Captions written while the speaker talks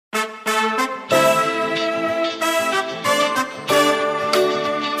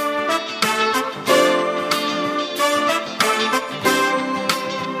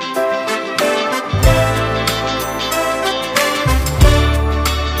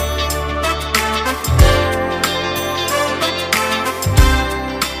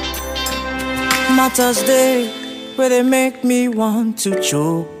matters day where they make me want to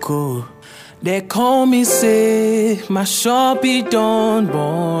choke. They call me say my shop be done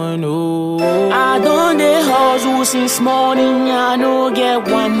born. Oh, I done the hustle since morning. I no get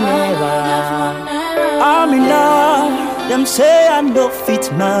one naira. I'm in love. Them say I no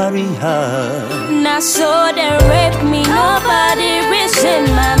fit marry her. Now so they rape me. Nobody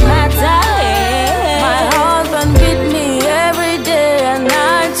reaching my matter. My husband beat me every day and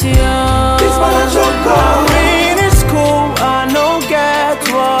night. This man a choke. In school I no get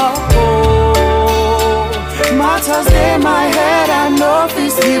work. Matters in my head, I know if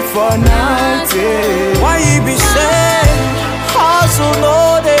it's sleep for night. Why you be saying, hustle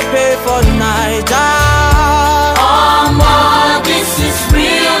no they pay for night. This is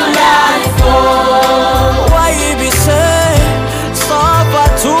real life. Oh. Why you be saying, suffer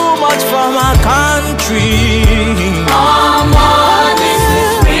too much for my country. This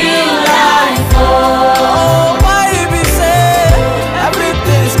is real life. Oh. Why you be saying,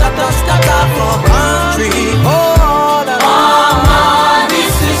 everything scatter for country.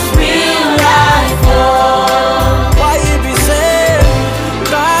 This is real life. Oh. Why you be saying,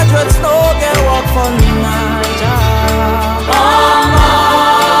 graduates no get work for Nigeria.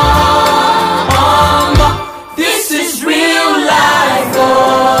 This is real life. Oh.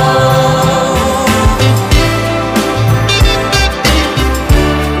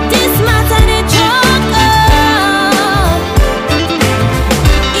 This matter they joke.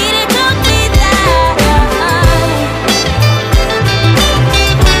 It a joke me that.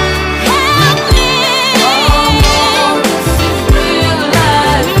 Help me. This is real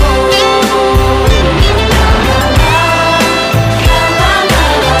life.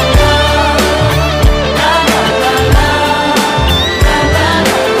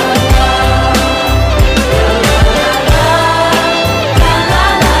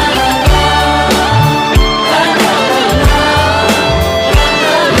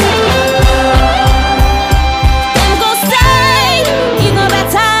 Them go say, you go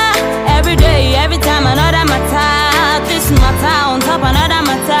better every day, every time another matter. This matter on top another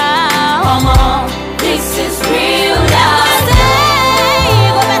matter. This is real life.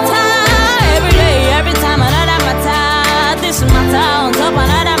 You go better every day, every time another matter. This matter on top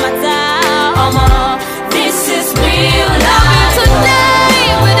another matter. This is real life.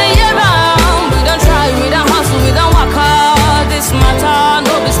 Today we the year round, we don't try, we don't hustle, we don't work hard. This matter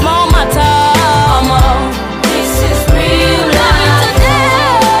no be small matter. This is real life.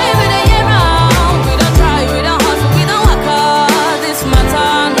 Today we the year round, we don't try, we don't hustle, we don't work hard. This matter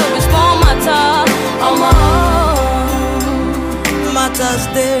no be small matter. Matters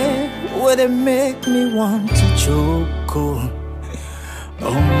there where they make me want to choke.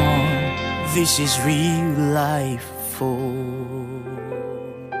 Oh, this is real life. Oh.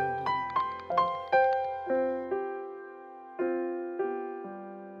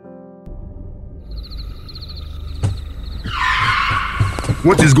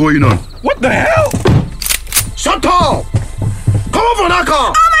 What is going on? What the hell? Shut up! Come over that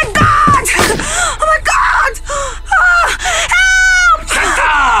car! Oh my God! Oh my God! Help! Shut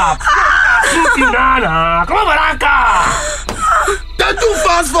up! Nana, come over that car! They're too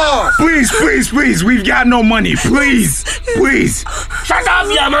fast for us! Please, we've got no money. Please. Shut up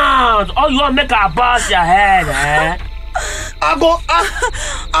your mouth! Oh, you want to make a bust your head, eh? I'll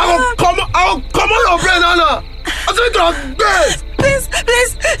come on your brain, Anna! I'm going to bed! Please,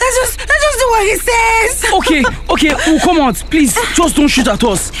 let's just do what he says. Okay, we'll come out. Please, just don't shoot at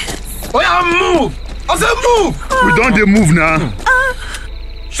us. Oh yeah, move! I said move! We don't dey move now.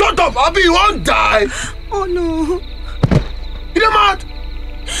 Shut up, Abi, you won't die! Oh no. You know mad?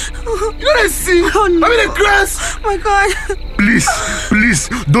 You know they see? Oh no. I mean the grass! Oh my God. Please,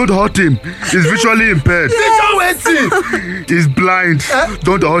 don't hurt him. He's visually impaired. Visual waiting! He's blind.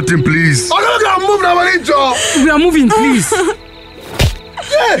 Don't hurt him, please. I'm not gonna move now, my jaw! We are moving, please.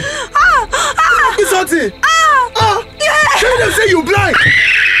 Yeah! It's hurting! Yeah. Tell them say you blind!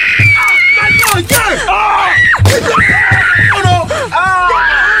 My God, yeah! Oh no!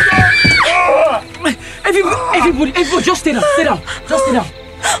 Everybody, just stay down. Just stay down.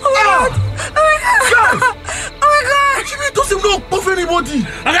 Oh my God. Oh my God. Jimmy doesn't know of anybody!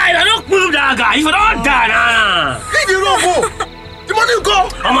 Okay, I don't move that guy. If I don't die, nah. He did not go! The money go!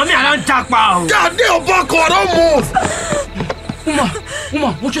 Oh, mommy, I don't talk about. God, they are back, I don't move!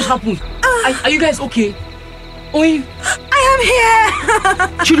 Uma, what just happened? Are you guys okay? Oyin, I am here.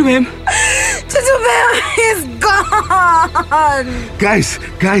 Chidubem. Chidubem is gone. Guys,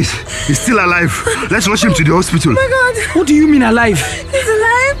 he's still alive. Let's rush him to the hospital. Oh my God. What do you mean alive? He's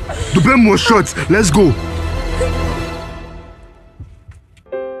alive? Dubem was shot. Let's go.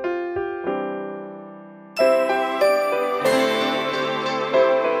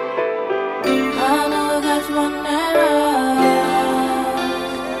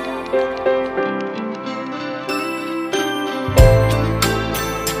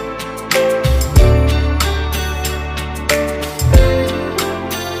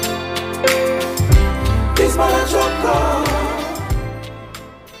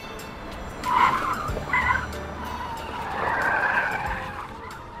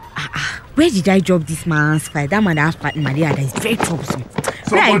 Where did I drop this man's file? That man that has part in Maria that is very troublesome.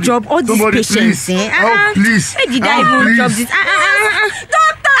 Where I drop all these patients? Please. Please. Where did I even drop this?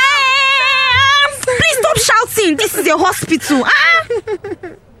 Doctor! Please stop shouting. This is a hospital.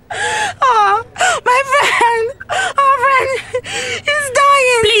 Oh, my friend, he's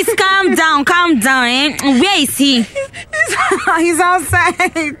dying. Please calm down. Where is he? He's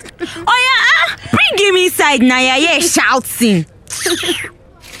outside. Oh yeah, bring him inside now. Yeah, shouting.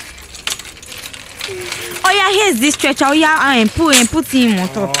 Oh yeah, here's this stretcher. Oh yeah, put him on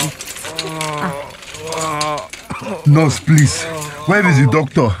top. Nurse, please. Where is the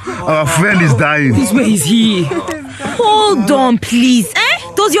doctor? Our friend is dying. Where is he? Hold on, please.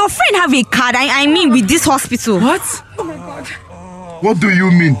 Does your friend have a card? I mean, with this hospital. What? What do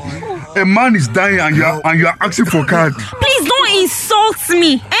you mean? A man is dying and you are asking for card. Please don't insult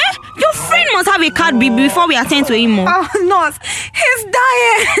me. Your friend must have a card before we attend to him. Oh, nurse, he's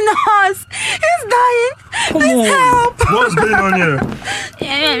dying. Nurse, he's dying. Please help. What's going on here?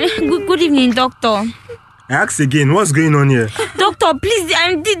 Good evening, doctor. I ask again, what's going on here? Doctor, please,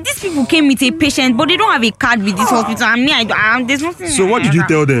 these people came with a patient, but they don't have a card with this hospital. And me, there's nothing. So what did you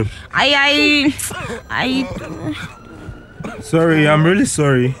tell them? Sorry, I'm really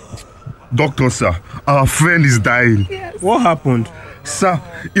sorry. Doctor, sir, our friend is dying. Yes. What happened? Sir,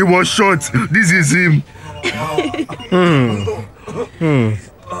 he was shot. This is him.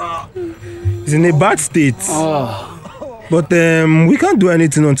 He's in a bad state. But we can't do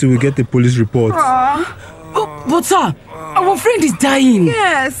anything until we get the police report. But sir, our friend is dying.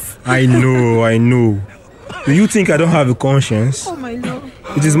 Yes. I know. Do you think I don't have a conscience? Oh my Lord.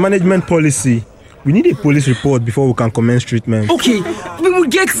 It is management policy. We need a police report before we can commence treatment. Okay, we will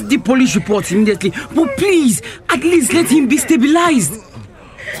get the police report immediately. But please, at least let him be stabilized.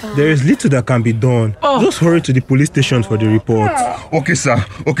 There is little that can be done. Just hurry to the police station for the report. Okay, sir.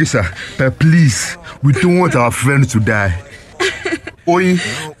 But please, we don't want our friend to die. Oyin,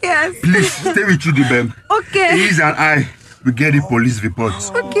 Yes. please stay with you, Dibem. Okay. Please and I will get the police report.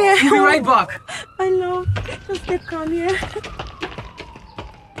 Okay. We'll be right back. I know. Just get calm here.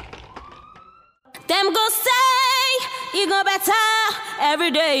 Them go say, you go better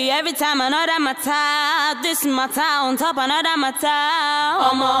every day, every time another matter. This matter on top another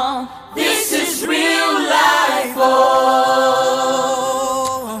matter. This is real life.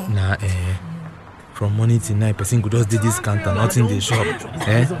 From morning till night, person could just do this counter, not in the shop.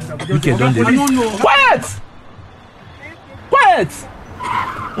 Wicked don't they? Quiet!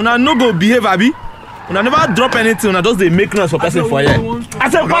 Una no go behave, abi? Una never drop anything, una just dey make noise for person for here. I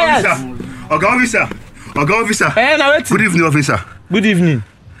said quiet! Oga officer. Good evening, officer. Good evening.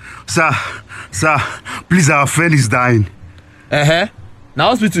 Sir, please, our friend is dying. Now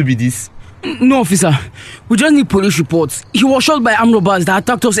hospital be this? No, officer. We just need police reports. He was shot by armed robbers that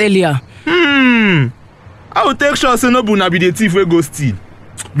attacked us earlier. I will take sure say no be the thief wey go steal.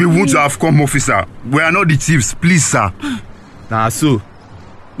 We won't have come, officer. We are not the thieves, please, sir. Nah, so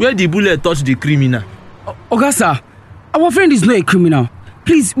where the bullet touch the criminal? Oga, sir, our friend is not a criminal.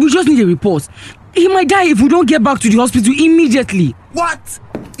 Please, we just need a report. He might die if we don't get back to the hospital immediately. What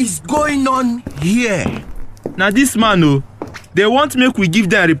is going on here? Now this man, they want make we give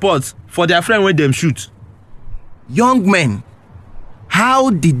them reports for their friend when them shoot. Young men,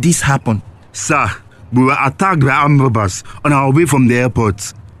 how did this happen? Sir, we were attacked by armed robbers on our way from the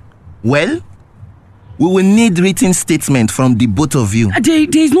airport. Well, we will need written statement from the both of you. There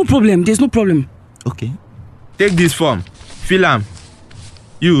is no problem. There's no problem. Okay. Take this form. Fill am.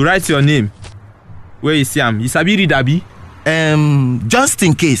 You write your name. Where you see am? You sabi read, abi? Just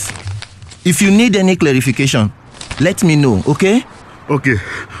in case, if you need any clarification, let me know, okay? Okay,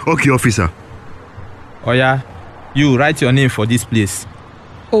 officer. Oh yeah, you write your name for this place.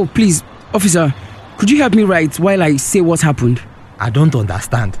 Oh, please, officer, could you help me write while I say what happened? I don't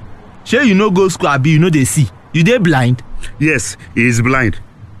understand. Shey you no go school, abi you no dey see? You dey blind? Yes, he is blind.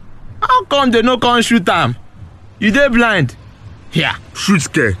 How come they no come shoot am? You dey blind? Here. Shoot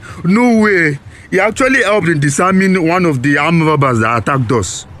scare. No way. He actually helped in disarming one of the armed robbers that attacked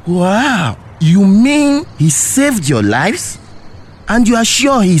us. Wow. You mean he saved your lives? And you are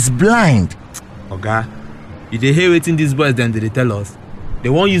sure he's blind? Oga, you dey hear wetin these boys dem dey tell us? They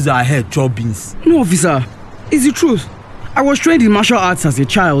won't use our head chop beans. No, officer. It's the truth. I was trained in martial arts as a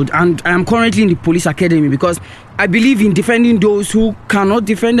child and I am currently in the police academy because I believe in defending those who cannot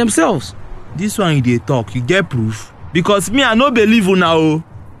defend themselves. This one you dey talk, you get proof? Because me, I no believe you now.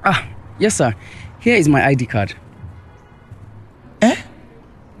 Yes, sir. Here is my ID card.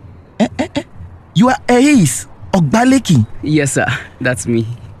 You are Ace Ogbaleki. Yes, sir. That's me.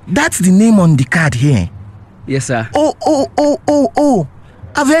 That's the name on the card here. Yes, sir. Oh.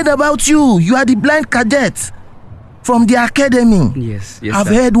 I've heard about you. You are the blind cadet from the academy. Yes, I've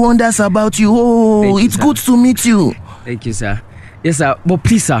sir. heard wonders about you. Oh, Thank you, it's sir. good to meet you. Thank you, sir. Yes, sir. But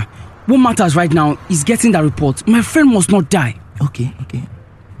please, sir, what matters right now is getting that report. My friend must not die. Okay.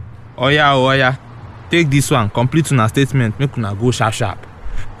 Oya. Take this one. Complete una statement. Make una go sharp.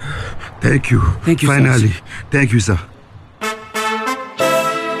 Thank you. Thank you, sir. Finally. Thank you, sir.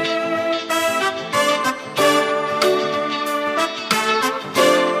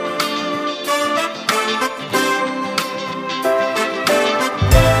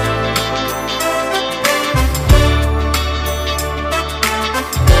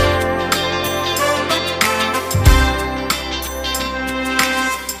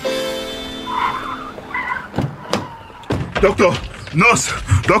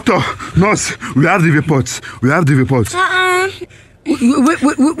 Doctor, nurse, we have the reports.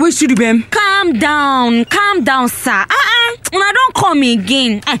 Wait, Chidubem. Calm down, sir. Una don't call me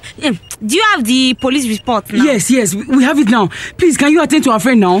again. Do you have the police report now? Yes, we have it now. Please, can you attend to our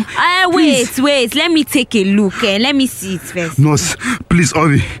friend now? Wait. Let me take a look. Let me see it first. Nurse, please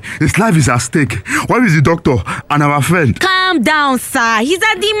hurry. His life is at stake. Where is the doctor and our friend? Calm down, sir. He's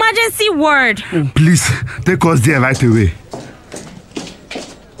at the emergency ward. Please, take us there right away.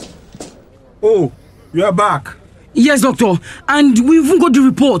 Oh, you are back. Yes, doctor. And we even got the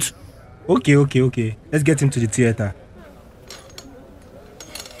report. Okay. Let's get him to the theater.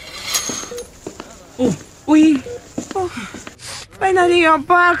 Finally, you're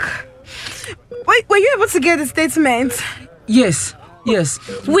back. Were you able to get the statement? Yes.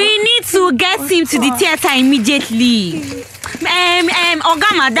 We need to get him to the theater immediately.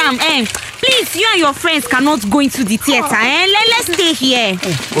 Oga Madam, please, you and your friends cannot go into the theater. Let's stay here.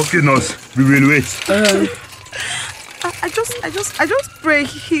 Okay, nurse, we will wait. I just pray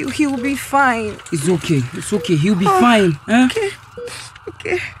he will be fine. It's okay. He'll be fine.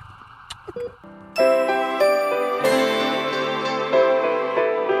 Okay.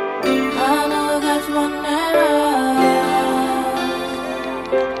 I know that's one error.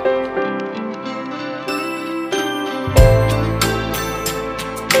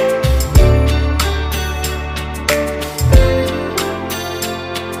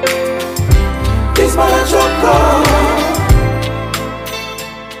 This man a choker.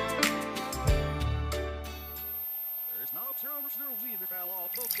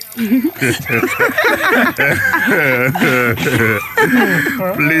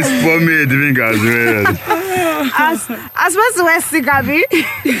 Please pour me a drink as well. As well as West Gabi.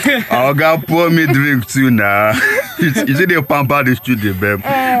 I'll go pour me drink too now. You see the pamper the studio, babe.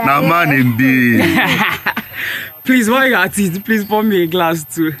 Now man in B. Please, while you're at it, please pour me a glass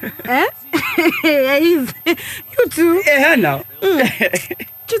too. You too. Yeah, now.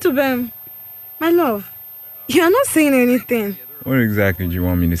 Chidubem, my love, you're not saying anything. What exactly do you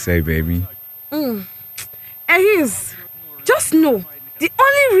want me to say, baby? Ayus, just know, the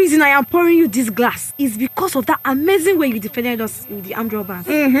only reason I am pouring you this glass is because of that amazing way you defended us in the armed robbers.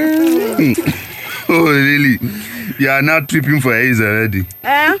 Oh, really? You are not tripping for Ace already?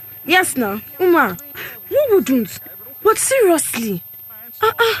 Yes, now. Uma, who wouldn't? But seriously,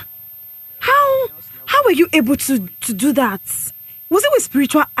 how were you able to do that? Was it with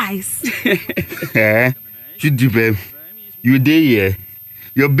spiritual eyes? Chidubem, you there here?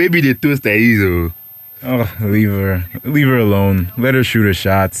 Your baby the toast is. Oh, leave her alone. Let her shoot her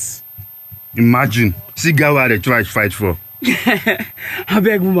shots. Imagine, see guy what they try to fight for. I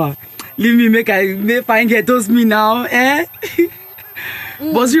beg, Uma, leave me make I find get toast me now,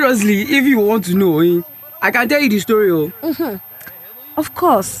 But seriously, if you want to know, I can tell you the story. Of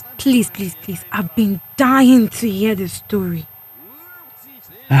course. Please. I've been dying to hear the story.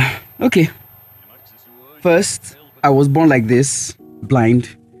 Okay. First, I was born like this, blind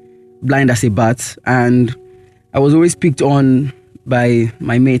as a bat, and I was always picked on by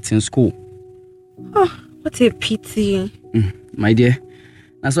my mates in school. Oh, what a pity. My dear,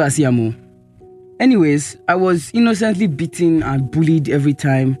 that's what I see, Amo. Anyways, I was innocently beaten and bullied every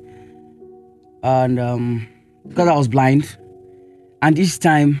time, and because I was blind, and each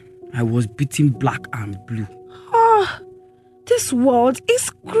time I was beaten black and blue. Oh, this world is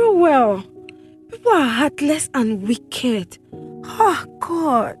cruel. People are heartless and wicked. Oh,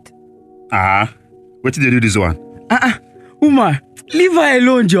 God. What did they do this one? Uma, leave her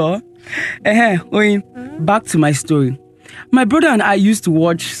alone, Joe. Back to my story. My brother and I used to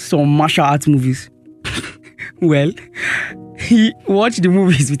watch some martial arts movies. Well, he watched the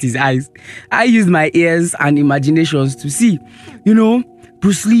movies with his eyes. I used my ears and imaginations to see,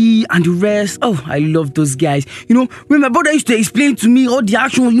 Bruce Lee and the rest. Oh, I love those guys. You know, when my brother used to explain to me all the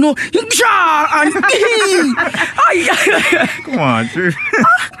action, you know, and Come on, dude.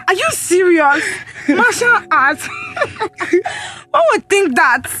 Are you serious? Martial arts? Who would think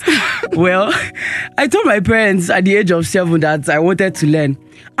that? Well, I told my parents at the age of 7 that I wanted to learn.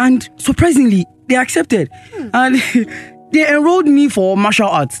 And surprisingly, they accepted. And they enrolled me for martial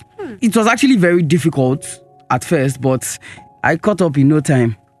arts. It was actually very difficult at first, but I caught up in no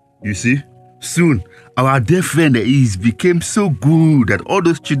time. You see, soon our dear friend Ease became so good that all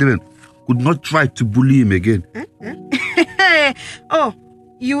those children could not try to bully him again. Oh,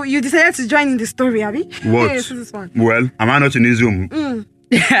 you decided to join in the story, Abby? What? Yes, this is fun. Well, am I not in his room?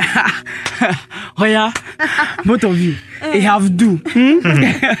 Oh yeah, both of you, you have do.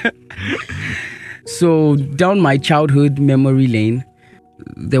 So down my childhood memory lane,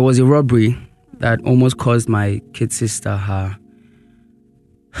 there was a robbery that almost caused my kid sister her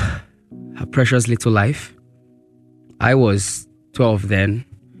precious little life. I was 12 then,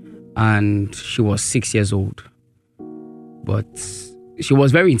 and she was 6 years old. But she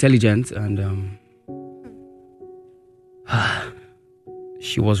was very intelligent, and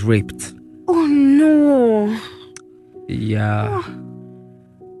she was raped. Oh no! Yeah,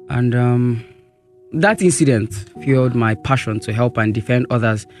 and that incident fueled my passion to help and defend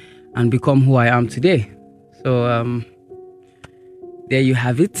others and become who I am today. So there you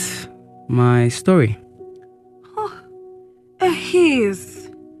have it, my story. Oh, Ehis,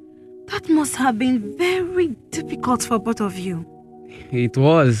 that must have been very difficult for both of you. It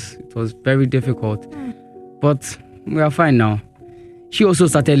was very difficult, but we are fine now. She also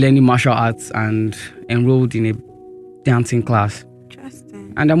started learning martial arts and enrolled in a dancing class.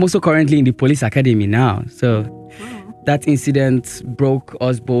 Interesting. And I'm also currently in the police academy now. So that incident broke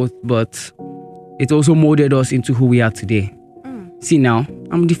us both, but it also molded us into who we are today. See now,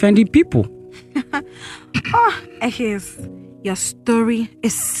 I'm defending people. Oh, Ehis, your story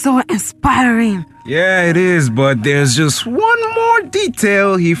is so inspiring. Yeah, it is, but there's just one more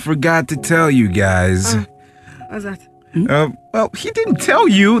detail he forgot to tell you guys. What's that? Well, he didn't tell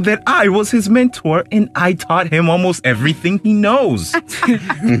you that I was his mentor and I taught him almost everything he knows. Babes.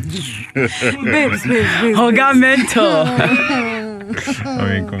 Hoga mentor. I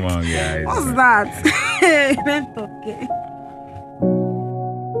mean, come on, guys. What's that? Mentor, okay.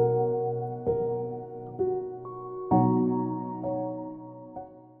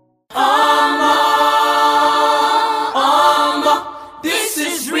 This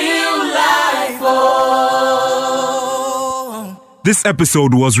is real life. Oh. This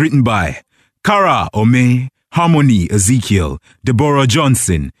episode was written by Kara Ome, Harmony Ezekiel, Deborah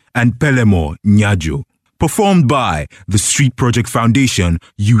Johnson, and Pelemo Nyajo. Performed by the Street Project Foundation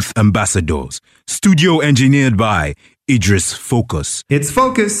Youth Ambassadors. Studio engineered by Idris Focus. It's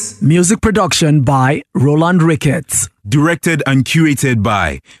Focus. Music production by Roland Ricketts. Directed and curated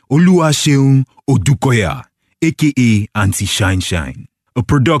by Oluwaseun Odukoya, aka Auntie Shine Shine. A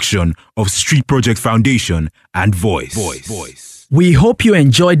production of Street Project Foundation and Voice. We hope you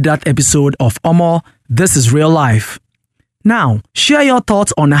enjoyed that episode of Omo, This is Real Life. Now, share your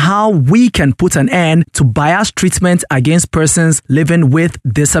thoughts on how we can put an end to biased treatment against persons living with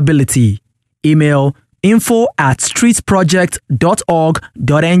disability. Email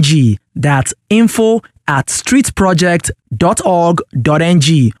info@streetproject.org.ng. That's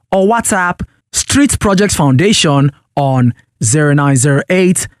info@streetproject.org.ng or WhatsApp Street Project Foundation on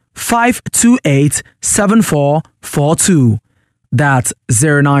 0908 528 7442. That's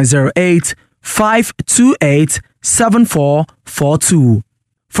 0908 528 7442.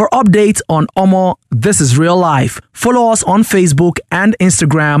 For updates on Omo, This is Real Life, follow us on Facebook and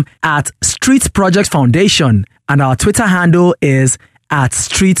Instagram at Street Project Foundation, and our Twitter handle is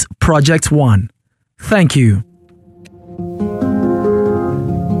 @StreetProject1. Thank you.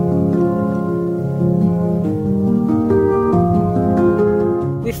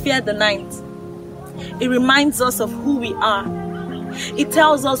 We fear the night. It reminds us of who we are. It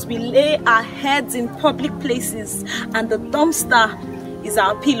tells us we lay our heads in public places and the dumpster is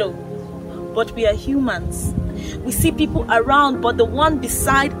our pillow. But we are humans. We see people around, but the one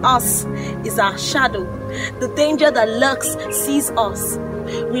beside us is our shadow. The danger that lurks sees us.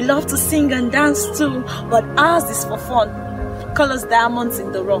 We love to sing and dance too, but ours is for fun. Call us diamonds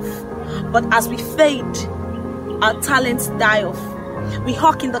in the rough. But as we fade, our talents die off. We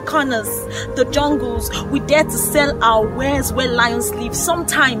hawk in the corners, the jungles. We dare to sell our wares where lions live.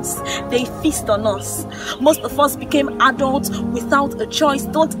 Sometimes they feast on us. Most of us became adults without a choice.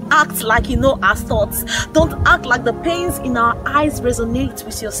 Don't act like you know our thoughts. Don't act like the pains in our eyes resonate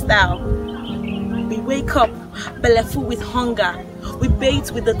with your style. We wake up bellyful with hunger. We bathe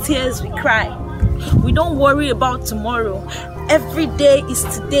with the tears we cry. We don't worry about tomorrow. Every day is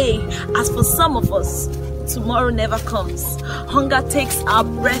today. As for some of us, tomorrow never comes. Hunger takes our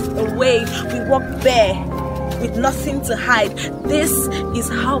breath away. We walk bare with nothing to hide. This is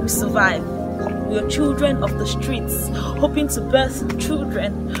how we survive. We are children of the streets, hoping to birth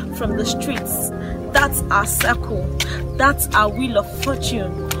children from the streets. That's our circle. That's our wheel of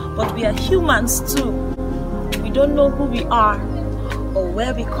fortune. But we are humans too. We don't know who we are or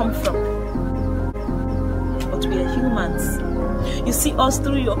where we come from. But we are humans. You see us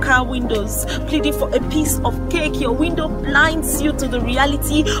through your car windows, pleading for a piece of cake. Your window blinds you to the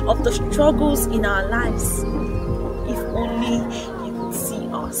reality of the struggles in our lives. If only you could see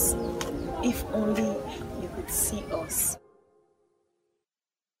us. If only you could see us.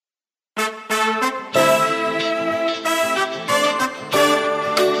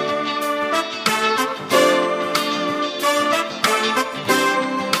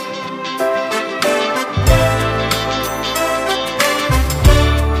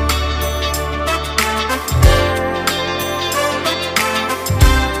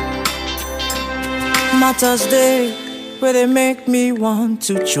 Matters day where they make me want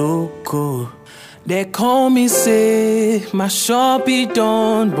to choke. Oh. They call me say my shop be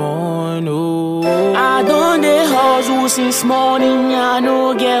done born. Oh, I done the hustle since morning. I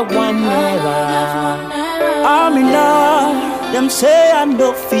no get one never. I'm in love. Them say I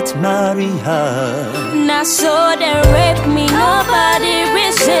no fit marry her. Now so they rape me. Nobody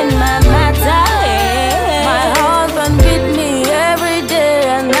wishing my matter. My husband beat me every day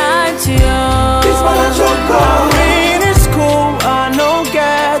and night. This man a choker. In school I no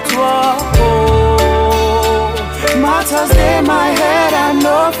get work. Matters in my head, I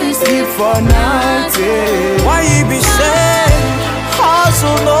know if sleep for night. Why you be saying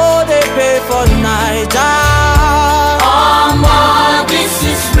hustle no they pay for night? Mama, this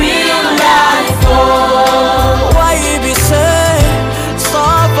is real life. Oh. Why you be saying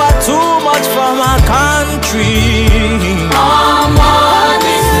suffer too much from my country? Mama,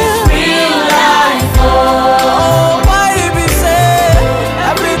 this is real life. Oh. Why you be saying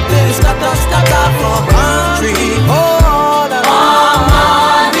everything's scatter for country?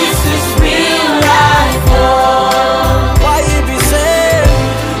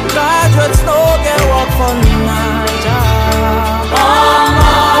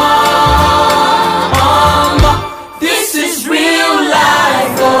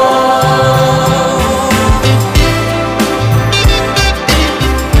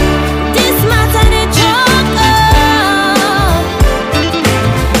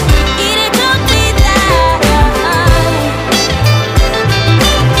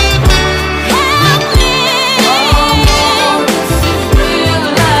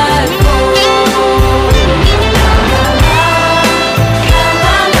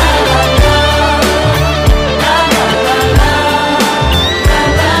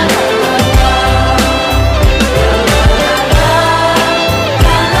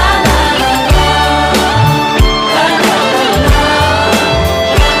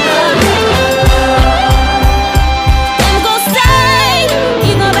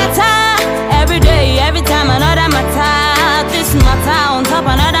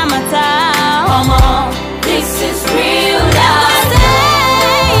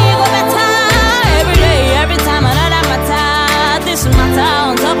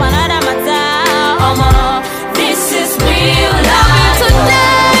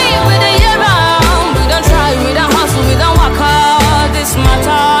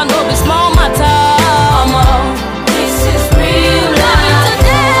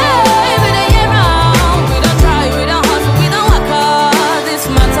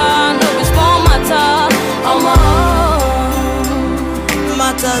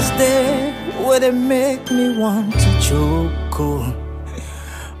 Where they make me want to choke.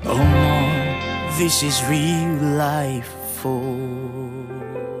 Oh, this is real life.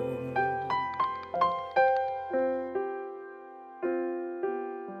 Oh.